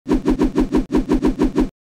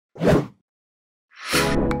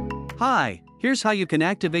Hi, here's how you can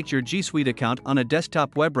activate your Gsuite account on a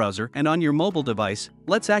desktop web browser and on your mobile device.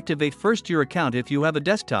 Let's activate first your account if you have a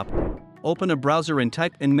desktop. Open a browser and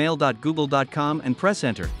type in mail.google.com and press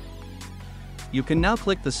enter. You can now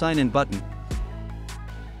click the sign in button.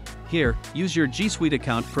 Here, use your Gsuite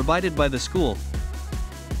account provided by the school.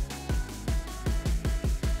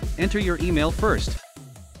 Enter your email first.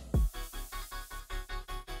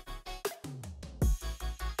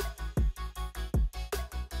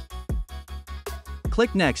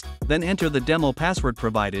 Click Next, then enter the demo password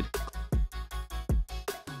provided.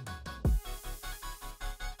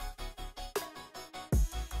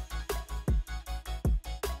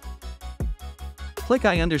 Click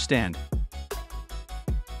I understand.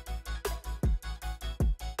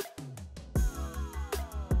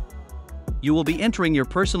 You will be entering your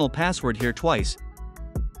personal password here twice.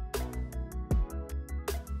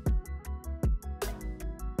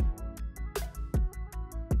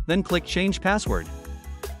 Then click Change Password.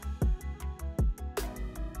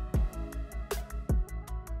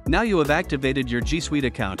 Now you have activated your Gsuite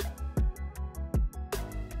account.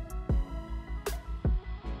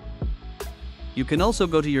 You can also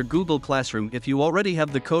go to your Google Classroom if you already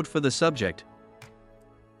have the code for the subject.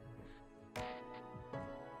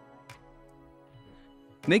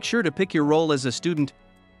 Make sure to pick your role as a student.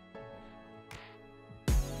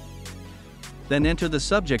 Then enter the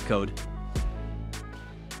subject code.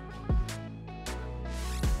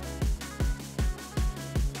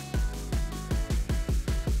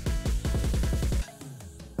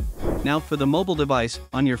 Now for the mobile device,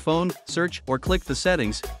 on your phone, search or click the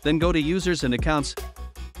settings, then go to Users and Accounts.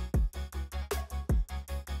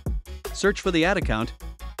 Search for the Ad account.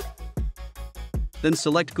 Then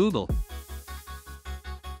select Google.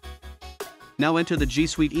 Now enter the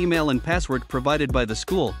Gsuite email and password provided by the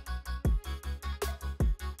school.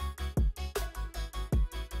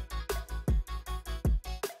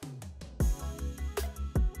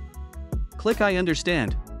 Click I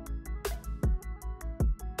understand.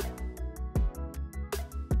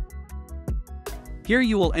 Here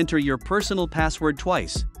you will enter your personal password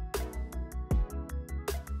twice.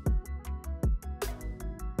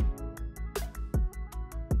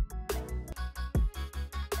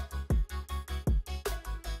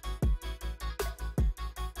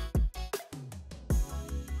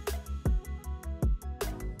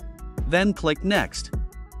 Then click Next.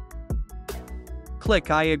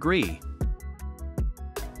 Click I agree.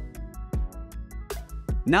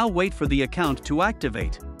 Now wait for the account to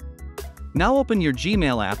activate. Now open your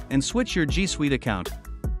Gmail app and switch your Gsuite account.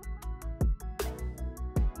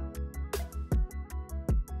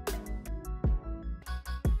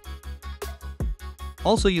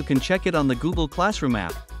 Also, you can check it on the Google Classroom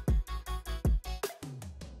app.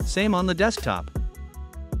 Same on the desktop.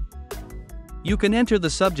 You can enter the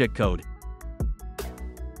subject code.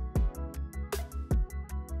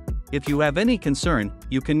 If you have any concern,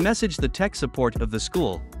 you can message the tech support of the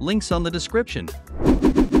school, links on the description.